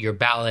do your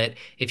ballot.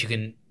 If you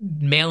can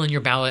mail in your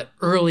ballot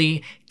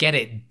early, get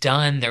it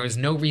done. There is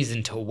no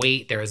reason to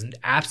wait. There is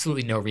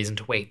absolutely no reason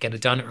to wait. Get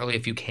it done early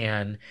if you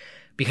can,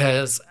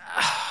 because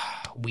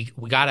we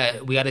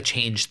gotta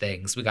change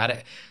things.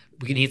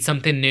 We need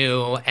something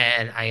new,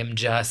 and I am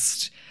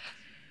just,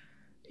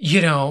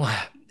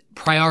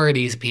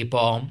 priorities,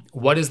 people.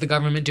 What is the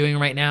government doing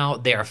right now?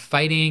 They are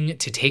fighting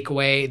to take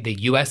away the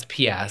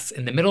USPS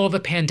in the middle of a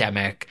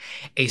pandemic,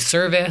 a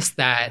service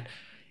that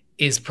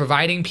is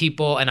providing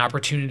people an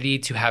opportunity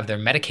to have their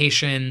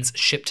medications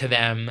shipped to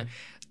them,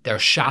 their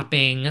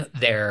shopping,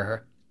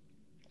 their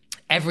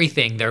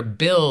everything, their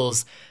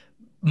bills.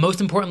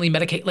 Most importantly,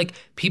 like,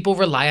 people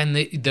rely on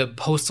the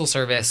postal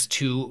service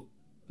to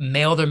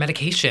mail their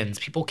medications.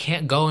 People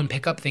can't go and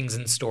pick up things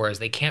in stores.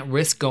 They can't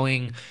risk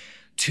going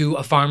to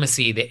a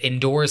pharmacy that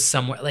indoors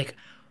somewhere. Like,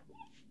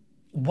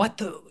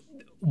 what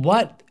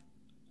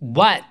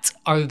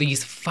are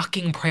these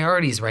fucking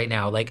priorities right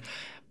now? Like,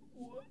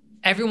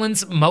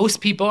 most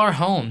people are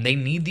home. They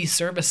need these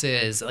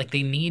services. Like,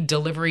 they need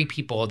delivery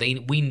people.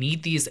 We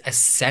need these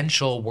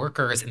essential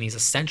workers and these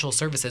essential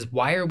services.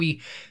 Why are we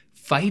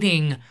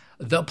fighting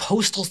the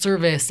postal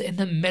service in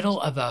the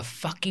middle of a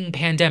fucking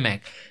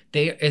pandemic?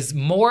 There is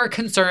more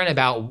concern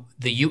about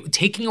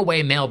taking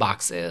away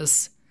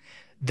mailboxes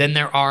than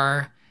there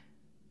are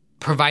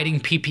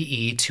providing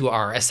PPE to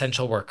our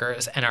essential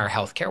workers and our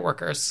healthcare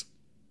workers.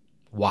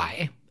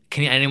 Why?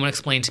 Can anyone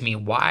explain to me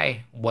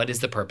why? What is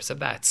the purpose of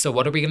that? So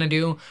what are we going to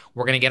do?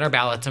 We're going to get our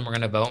ballots and we're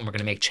going to vote and we're going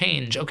to make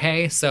change.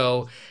 Okay.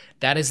 So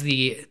that is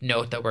the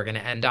note that we're going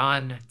to end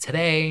on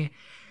today.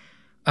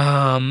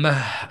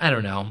 I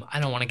don't know. I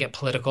don't want to get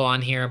political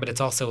on here, but it's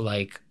also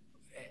like,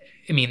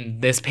 I mean,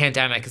 this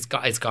pandemic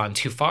has gone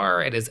too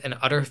far. It is an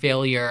utter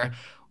failure.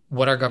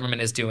 What our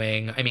government is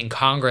doing. I mean,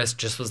 Congress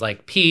just was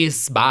like,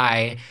 peace,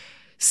 bye.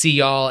 See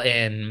y'all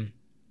in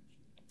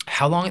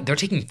how long? They're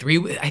taking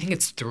I think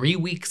it's 3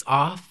 weeks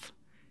off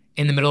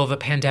in the middle of a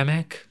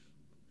pandemic.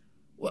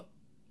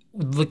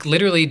 Like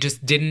literally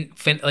just didn't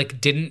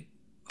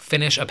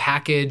finish a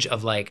package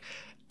of like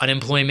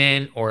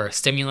unemployment or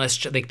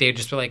stimulus. Like they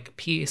just were like,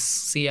 peace,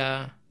 see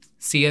ya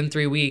in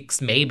 3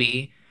 weeks,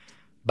 maybe.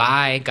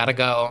 Bye, gotta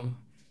go.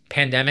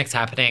 Pandemic's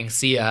happening,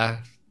 see ya.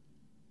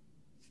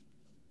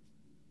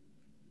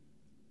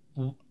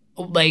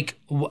 Like,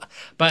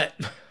 but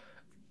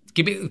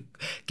give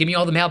me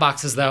all the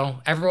mailboxes though.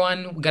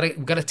 Everyone, we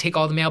gotta take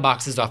all the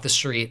mailboxes off the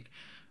street.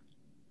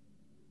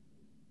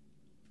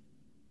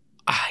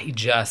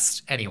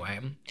 Anyway,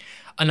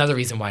 another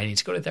reason why I need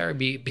to go to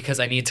therapy, because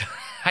I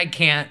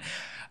can't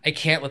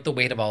let the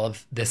weight of all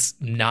of this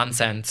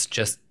nonsense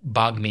just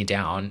bog me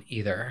down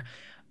either.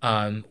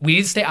 We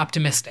need to stay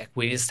optimistic.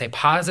 We need to stay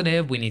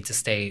positive. We need to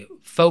stay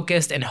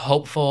focused and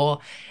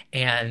hopeful.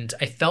 And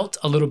I felt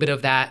a little bit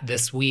of that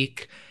this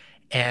week.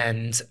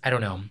 And I don't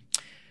know.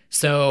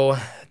 So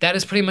that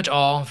is pretty much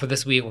all for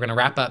this week. We're going to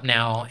wrap up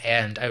now.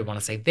 And I want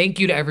to say thank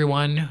you to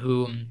everyone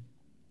who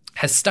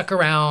has stuck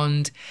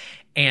around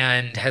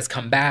and has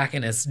come back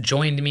and has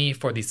joined me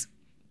for these.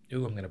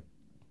 Ooh, I'm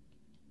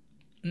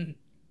going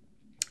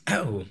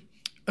to.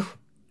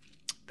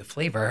 The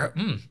flavor.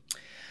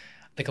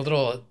 Like a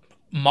little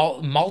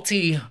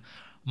malty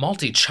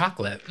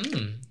chocolate.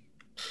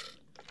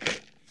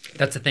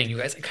 That's the thing, you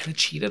guys. I kind of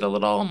cheated a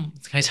little.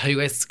 Can I tell you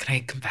guys? Can I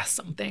confess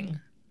something?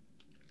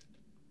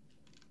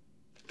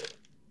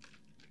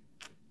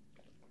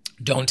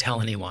 Don't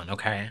tell anyone,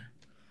 okay?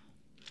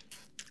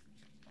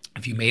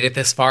 If you made it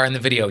this far in the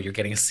video, you're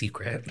getting a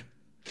secret.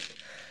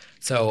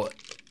 So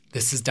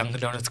this is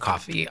Dunkin' Donuts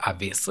coffee,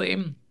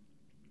 obviously.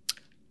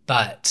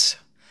 But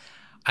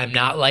I'm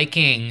not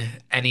liking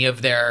any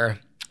of their,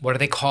 what are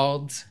they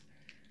called?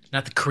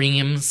 Not the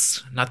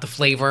creams, not the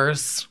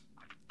flavors,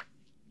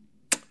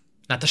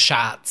 not the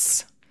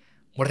shots.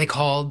 What are they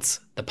called?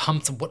 The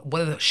pumps,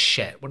 what are the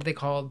shit? What are they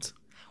called?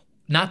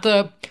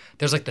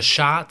 There's like the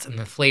shots and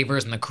the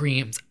flavors and the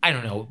creams. I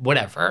don't know,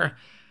 whatever.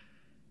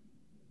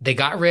 They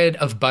got rid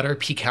of butter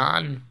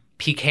pecan,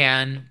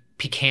 okay?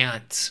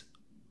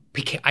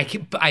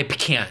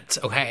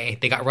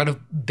 They got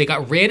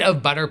rid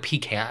of butter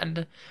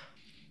pecan,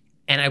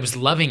 and I was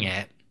loving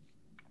it.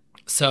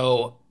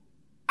 So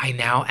I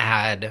now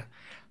add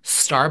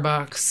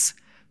Starbucks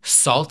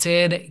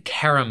salted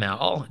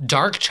caramel,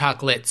 dark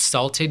chocolate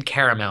salted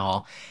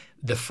caramel,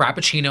 the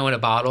Frappuccino in a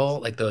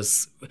bottle, like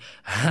those,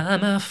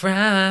 I'm a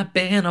Frapp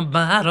in a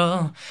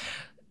bottle.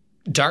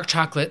 Dark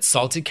chocolate,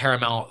 salted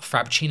caramel,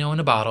 Frappuccino in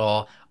a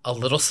bottle, a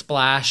little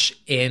splash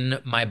in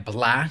my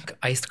black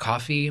iced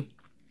coffee.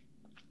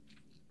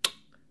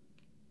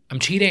 I'm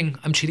cheating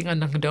on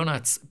Dunkin'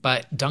 Donuts,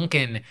 but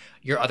Dunkin',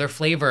 your other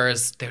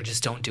flavors, they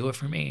just don't do it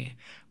for me.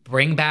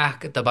 Bring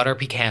back the butter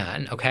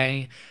pecan,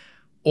 okay?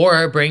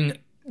 Or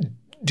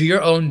do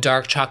your own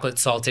dark chocolate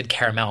salted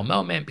caramel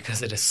moment,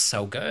 because it is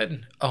so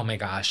good. Oh my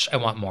gosh, I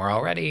want more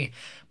already.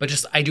 But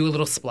just, I do a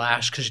little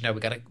splash because, you know, we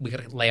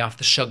gotta lay off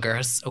the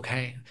sugars,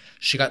 okay?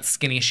 She got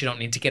skinny, she don't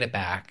need to get it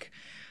back.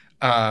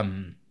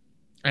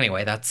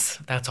 Anyway, that's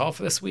all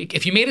for this week.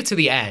 If you made it to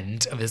the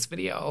end of this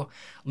video,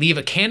 leave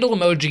a candle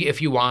emoji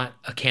if you want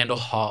a candle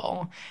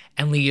haul,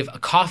 and leave a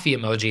coffee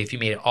emoji if you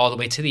made it all the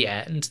way to the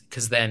end,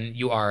 because then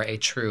you are a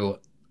true,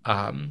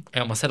 I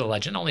almost said a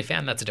legend only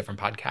fan. That's a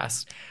different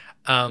podcast.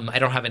 I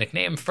don't have a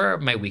nickname for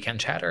my weekend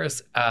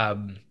chatters.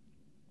 Thank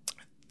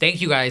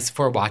you guys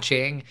for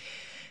watching.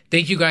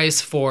 Thank you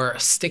guys for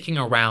sticking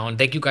around.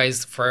 Thank you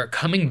guys for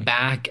coming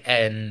back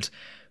and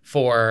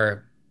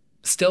for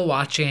still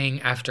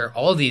watching after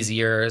all these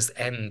years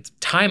and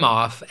time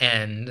off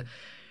and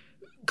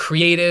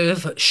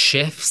creative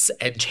shifts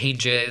and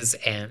changes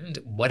and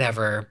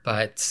whatever.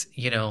 But,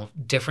 you know,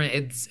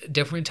 it's a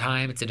different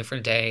time. It's a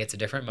different day. It's a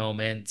different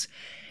moment.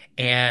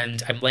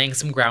 And I'm laying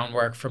some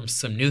groundwork from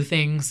some new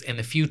things in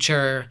the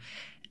future.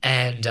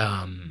 And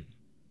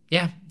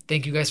yeah,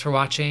 thank you guys for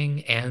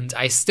watching. And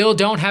I still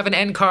don't have an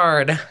end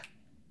card.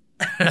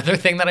 Another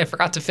thing that I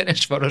forgot to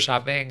finish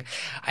photoshopping.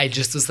 I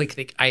just was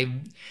like,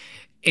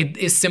 it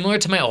is similar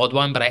to my old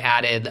one, but I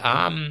added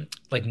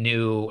like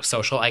new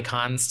social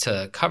icons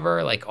to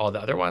cover like all the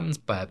other ones.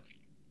 But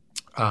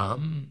I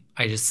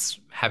just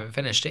haven't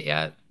finished it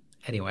yet.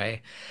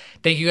 Anyway,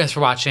 thank you guys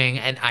for watching,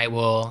 and I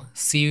will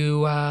see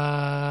you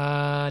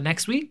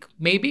next week,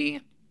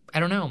 maybe. I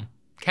don't know.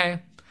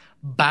 Okay.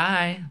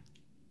 Bye.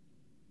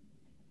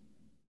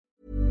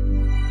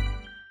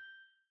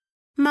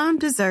 Mom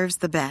deserves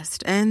the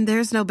best, and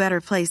there's no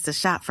better place to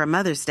shop for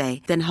Mother's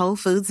Day than Whole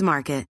Foods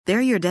Market.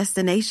 They're your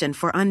destination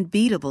for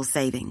unbeatable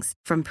savings,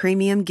 from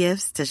premium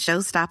gifts to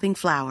show-stopping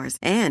flowers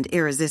and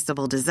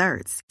irresistible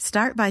desserts.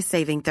 Start by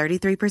saving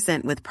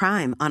 33% with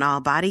Prime on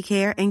all body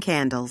care and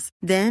candles.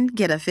 Then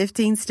get a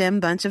 15-stem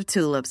bunch of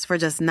tulips for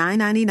just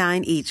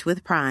 $9.99 each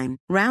with Prime.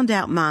 Round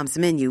out Mom's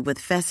menu with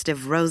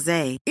festive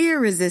rosé,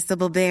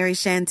 irresistible berry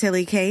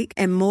chantilly cake,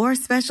 and more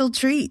special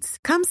treats.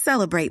 Come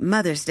celebrate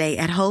Mother's Day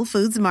at Whole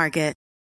Foods Market.